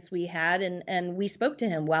evidence we had, and we spoke to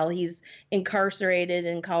him while he's incarcerated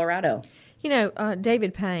in Colorado.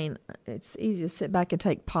 David Payne, it's easy to sit back and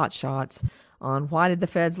take pot shots on why did the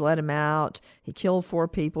feds let him out? He killed 4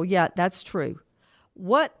 people. Yeah, that's true.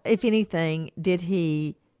 What, if anything, did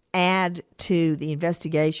he add to the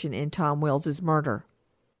investigation in Tom Wales' murder?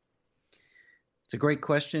 It's a great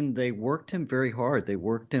question. They worked him very hard. They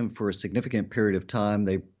worked him for a significant period of time.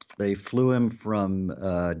 They flew him from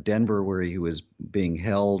Denver, where he was being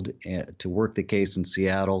held, to work the case in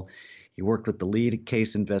Seattle. He worked with the lead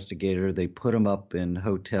case investigator. They put him up in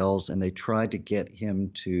hotels, and they tried to get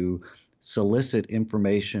him to solicit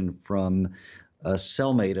information from a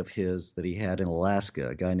cellmate of his that he had in Alaska,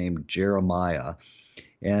 a guy named Jeremiah.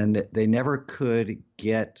 And they never could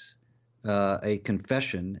get a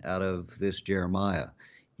confession out of this Jeremiah,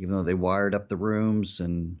 even though they wired up the rooms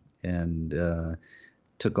and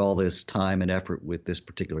took all this time and effort with this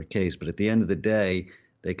particular case. But at the end of the day,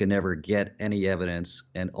 they could never get any evidence,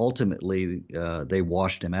 and ultimately they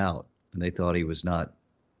washed him out, and they thought he was not,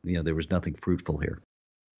 there was nothing fruitful here.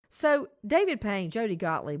 So, David Payne, Jody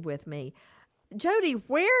Gottlieb with me. Jody,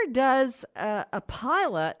 where does a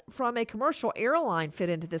pilot from a commercial airline fit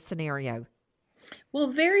into this scenario? Well,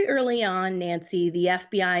 very early on, Nancy, the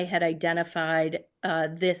FBI had identified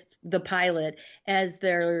the pilot as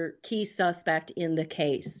their key suspect in the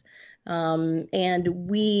case. And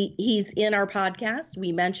he's in our podcast.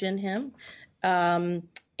 We mention him.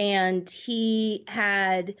 And he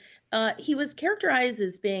was characterized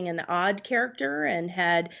as being an odd character and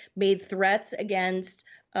had made threats against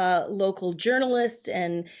local journalists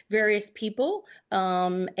and various people,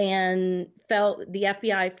 and felt the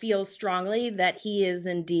FBI feels strongly that he is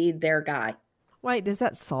indeed their guy. Wait, does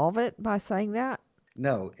that solve it by saying that?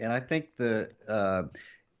 No, and I think the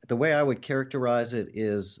way I would characterize it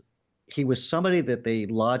is he was somebody that they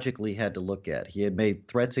logically had to look at. He had made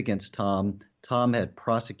threats against Tom. Tom had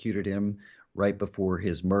prosecuted him right before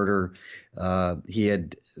his murder.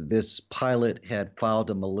 This pilot had filed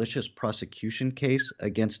a malicious prosecution case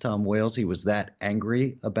against Tom Wales. He was that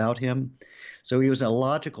angry about him. So he was a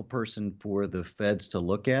logical person for the feds to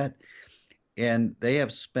look at. And they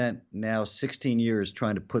have spent now 16 years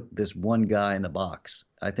trying to put this one guy in the box,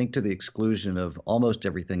 I think to the exclusion of almost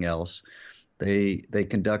everything else. They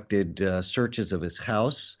conducted searches of his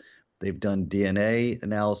house. They've done DNA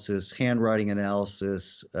analysis, handwriting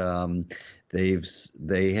analysis.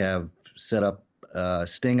 They have set up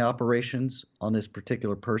sting operations on this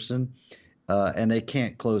particular person, and they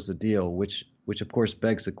can't close the deal, which of course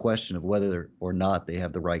begs the question of whether or not they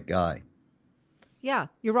have the right guy. Yeah,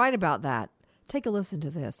 you're right about that. Take a listen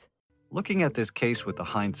to this. Looking at this case with the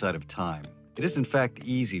hindsight of time, it is in fact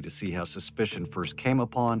easy to see how suspicion first came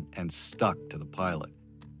upon and stuck to the pilot.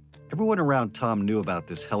 Everyone around Tom knew about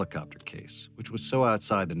this helicopter case, which was so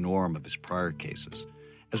outside the norm of his prior cases,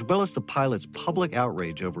 as well as the pilot's public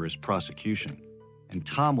outrage over his prosecution, and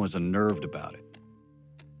Tom was unnerved about it.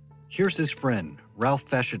 Here's his friend, Ralph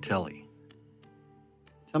Fascitelli.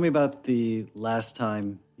 Tell me about the last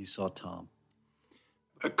time you saw Tom.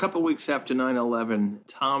 A couple weeks after 9/11,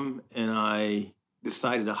 Tom and I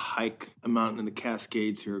decided to hike a mountain in the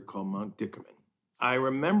Cascades here called Mount Dickaman. I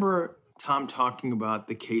remember Tom talking about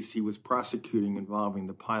the case he was prosecuting involving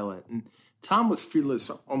the pilot, and Tom was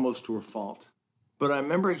fearless almost to a fault. But I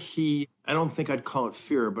remember I don't think I'd call it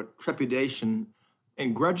fear, but trepidation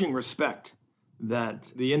and grudging respect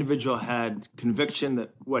that the individual had conviction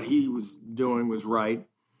that what he was doing was right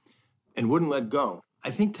and wouldn't let go.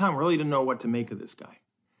 I think Tom really didn't know what to make of this guy.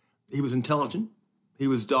 He was intelligent, he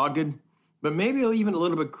was dogged, but maybe even a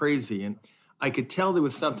little bit crazy, and I could tell there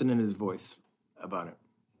was something in his voice about it.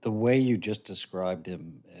 The way you just described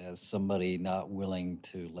him as somebody not willing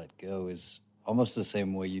to let go is almost the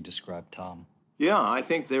same way you described Tom. Yeah, I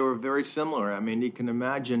think they were very similar. I mean, you can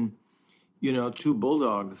imagine, two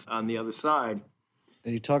bulldogs on the other side.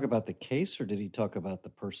 Did he talk about the case or did he talk about the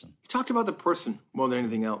person? He talked about the person more than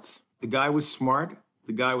anything else. The guy was smart.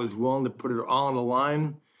 The guy was willing to put it all on the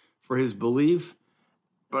line for his belief.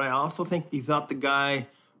 But I also think he thought the guy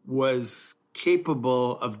was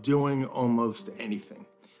capable of doing almost anything.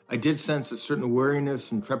 I did sense a certain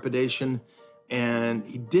wariness and trepidation, and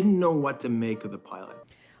he didn't know what to make of the pilot.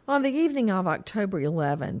 On the evening of October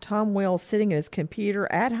 11, Tom Wales sitting at his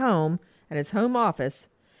computer at home, at his home office,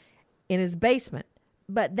 in his basement.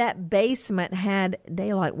 But that basement had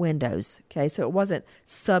daylight windows, okay, so it wasn't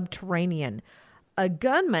subterranean. A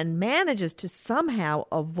gunman manages to somehow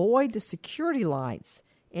avoid the security lights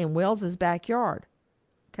in Wales's backyard.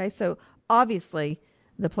 Okay, so obviously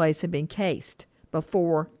the place had been cased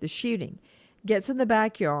before the shooting. Gets in the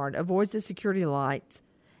backyard, avoids the security lights,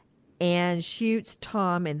 and shoots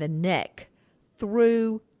Tom in the neck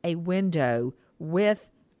through a window with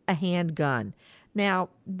a handgun. Now,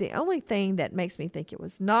 the only thing that makes me think it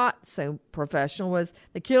was not so professional was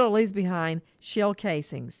the killer leaves behind shell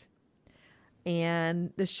casings.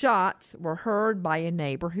 And the shots were heard by a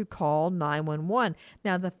neighbor who called 911.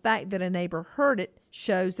 Now, the fact that a neighbor heard it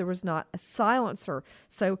shows there was not a silencer.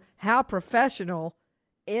 So how professional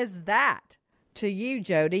is that to you,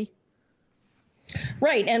 Jody?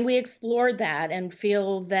 Right, and we explored that and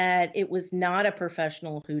feel that it was not a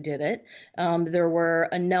professional who did it. There were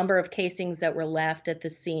a number of casings that were left at the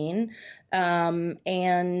scene,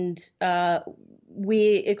 and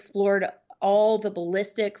we explored all the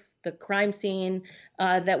ballistics, the crime scene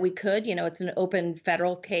that we could. You know, it's an open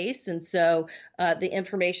federal case, and so the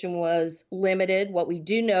information was limited. What we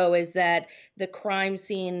do know is that the crime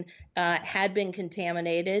scene had been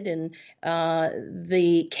contaminated, and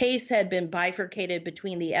the case had been bifurcated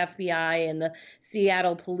between the FBI and the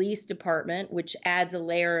Seattle Police Department, which adds a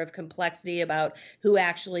layer of complexity about who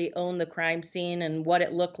actually owned the crime scene and what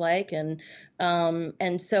it looked like, and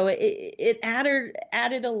so it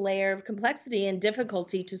added a layer of complexity and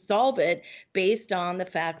difficulty to solve it based on the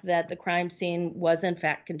fact that the crime scene was in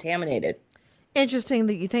fact contaminated. Interesting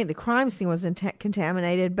that you think the crime scene was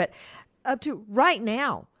contaminated, but up to right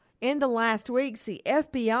now, in the last weeks, the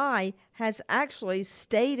FBI has actually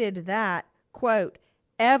stated that, quote,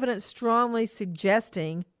 evidence strongly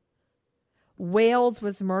suggesting Wales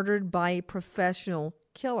was murdered by a professional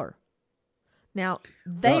killer. Now,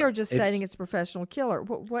 they are just stating it's a professional killer.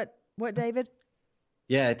 What, David?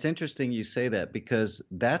 Yeah, it's interesting you say that because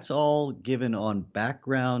that's all given on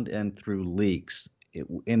background and through leaks.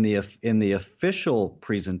 In the official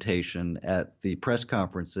presentation at the press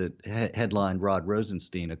conference that headlined Rod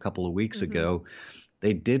Rosenstein a couple of weeks ago,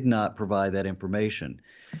 they did not provide that information.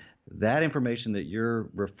 That information that you're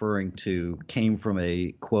referring to came from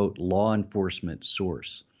a, quote, law enforcement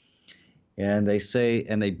source. And they say,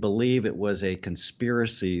 and they believe it was a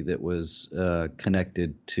conspiracy that was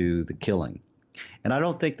connected to the killing. And I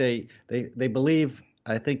don't think they believe,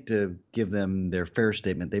 I think to give them their fair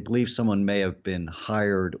statement, they believe someone may have been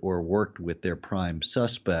hired or worked with their prime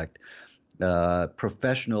suspect,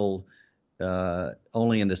 professional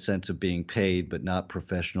only in the sense of being paid, but not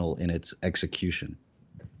professional in its execution.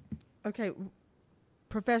 Okay.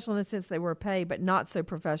 Professional in the sense they were paid, but not so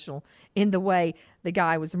professional in the way the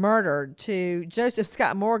guy was murdered. To Joseph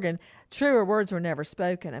Scott Morgan, truer words were never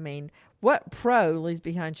spoken. I mean, what pro leaves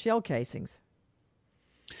behind shell casings?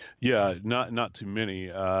 Yeah, not too many,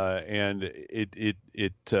 and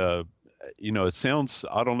it sounds,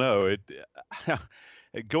 I don't know,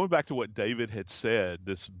 going back to what David had said,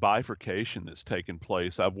 this bifurcation that's taken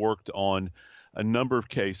place. I've worked on a number of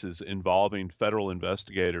cases involving federal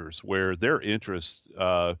investigators where their interests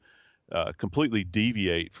completely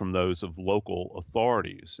deviate from those of local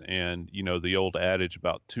authorities, and the old adage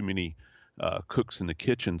about too many cooks in the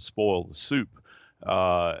kitchen spoil the soup.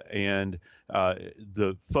 And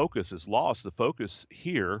the focus is lost. The focus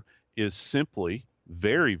here is simply,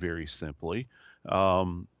 very, very simply, a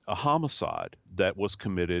homicide that was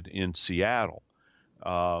committed in Seattle.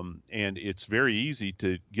 And it's very easy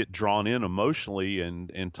to get drawn in emotionally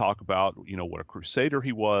and talk about, what a crusader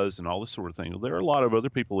he was and all this sort of thing. There are a lot of other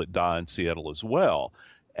people that die in Seattle as well.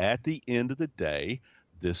 At the end of the day,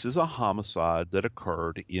 this is a homicide that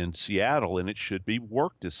occurred in Seattle, and it should be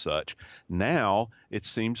worked as such. Now, it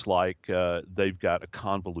seems like they've got a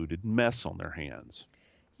convoluted mess on their hands.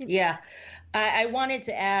 Yeah. I wanted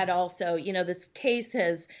to add also, this case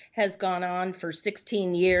has gone on for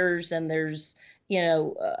 16 years, and there's,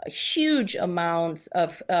 huge amounts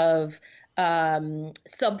of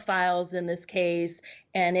sub-files in this case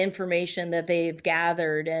and information that they've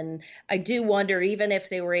gathered. And I do wonder, even if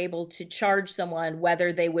they were able to charge someone,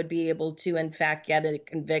 whether they would be able to, in fact, get a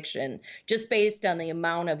conviction just based on the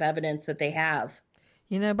amount of evidence that they have.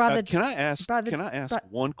 Can I ask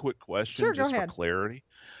one quick question? Sure, just go ahead. For clarity?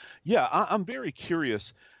 Yeah, I'm very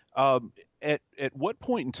curious. At what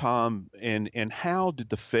point in time and how did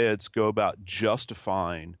the feds go about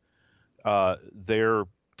justifying their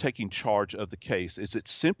taking charge of the case? Is it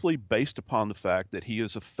simply based upon the fact that he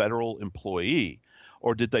is a federal employee,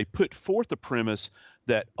 or did they put forth the premise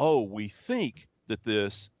that, oh, we think that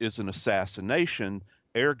this is an assassination,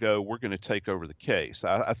 ergo, we're going to take over the case.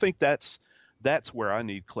 I think that's where I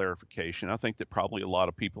need clarification. I think that probably a lot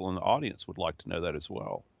of people in the audience would like to know that as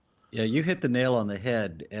well. Yeah, you hit the nail on the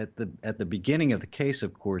head. At the beginning of the case,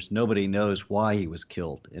 of course, nobody knows why he was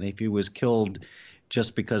killed. And if he was killed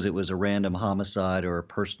just because it was a random homicide or a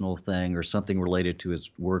personal thing or something related to his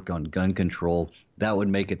work on gun control, that would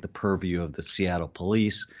make it the purview of the Seattle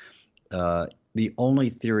police. The only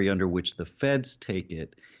theory under which the feds take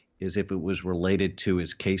it is if it was related to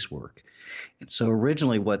his casework. And so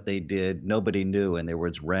originally what they did, nobody knew, and there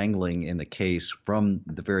was wrangling in the case from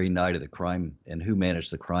the very night of the crime and who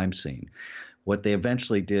managed the crime scene. What they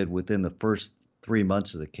eventually did within the first 3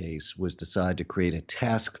 months of the case was decide to create a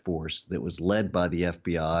task force that was led by the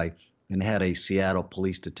FBI and had a Seattle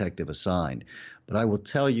police detective assigned. But I will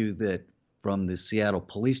tell you that from the Seattle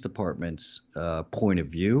Police Department's point of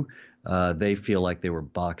view, they feel like they were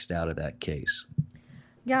boxed out of that case.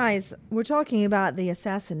 Guys, we're talking about the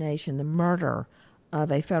assassination, the murder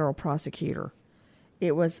of a federal prosecutor.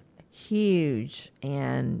 It was huge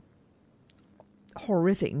and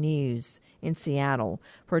horrific news in Seattle,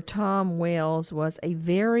 where Tom Wales was a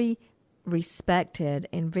very respected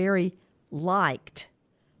and very liked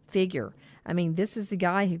figure. I mean, this is a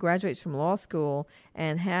guy who graduates from law school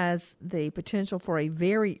and has the potential for a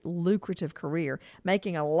very lucrative career,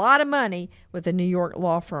 making a lot of money with a New York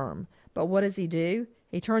law firm. But what does he do?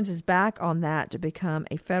 He turns his back on that to become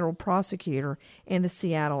a federal prosecutor in the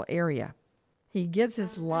Seattle area. He gives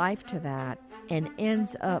his life to that and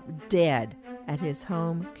ends up dead at his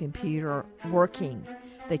home computer working.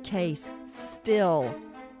 The case still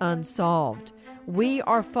unsolved. We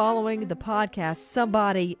are following the podcast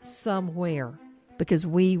Somebody Somewhere because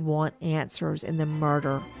we want answers in the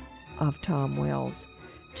murder of Tom Wales.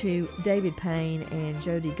 To David Payne and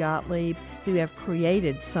Jody Gottlieb, who have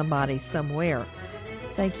created Somebody Somewhere,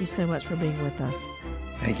 thank you so much for being with us.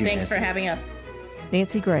 Thank you, Thanks Nancy. for having us.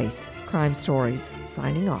 Nancy Grace, Crime Stories,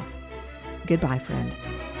 signing off. Goodbye, friend.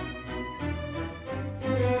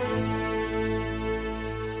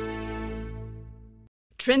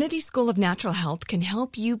 Trinity School of Natural Health can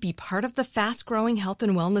help you be part of the fast-growing health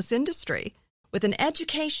and wellness industry. With an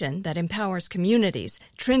education that empowers communities,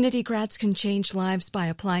 Trinity grads can change lives by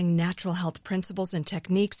applying natural health principles and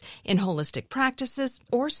techniques in holistic practices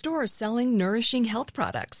or stores selling nourishing health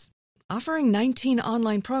products. Offering 19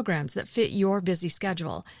 online programs that fit your busy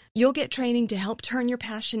schedule, you'll get training to help turn your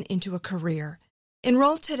passion into a career.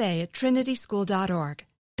 Enroll today at trinityschool.org.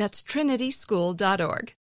 That's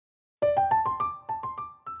trinityschool.org.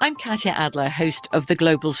 I'm Katya Adler, host of The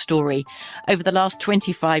Global Story. Over the last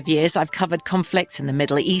 25 years, I've covered conflicts in the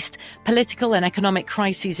Middle East, political and economic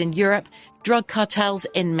crises in Europe, drug cartels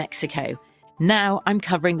in Mexico. Now I'm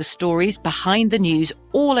covering the stories behind the news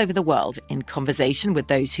all over the world in conversation with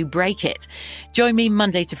those who break it. Join me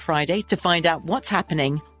Monday to Friday to find out what's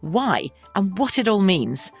happening, why, and what it all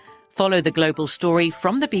means. Follow The Global Story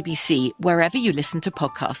from the BBC wherever you listen to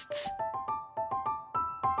podcasts.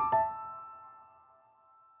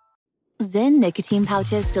 Zyn nicotine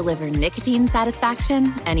pouches deliver nicotine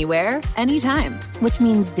satisfaction anywhere, anytime, which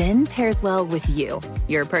means Zyn pairs well with you,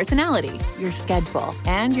 your personality, your schedule,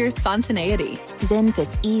 and your spontaneity. Zyn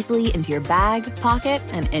fits easily into your bag, pocket,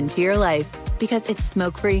 and into your life because it's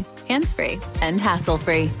smoke-free, hands-free, and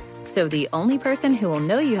hassle-free. So the only person who will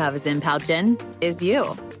know you have a Zyn pouch in is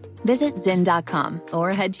you. Visit Zyn.com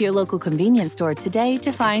or head to your local convenience store today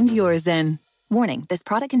to find your Zyn. Warning, this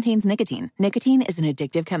product contains nicotine. Nicotine is an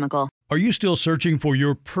addictive chemical. Are you still searching for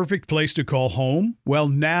your perfect place to call home? Well,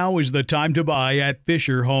 now is the time to buy at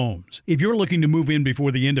Fisher Homes. If you're looking to move in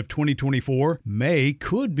before the end of 2024, May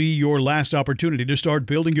could be your last opportunity to start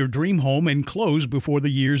building your dream home and close before the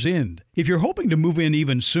year's end. If you're hoping to move in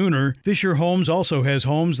even sooner, Fisher Homes also has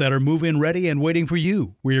homes that are move-in ready and waiting for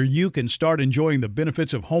you, where you can start enjoying the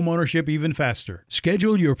benefits of homeownership even faster.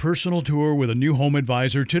 Schedule your personal tour with a new home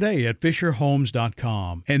advisor today at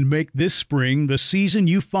FisherHomes.com and make this spring the season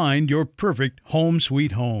you find your perfect home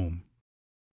sweet home.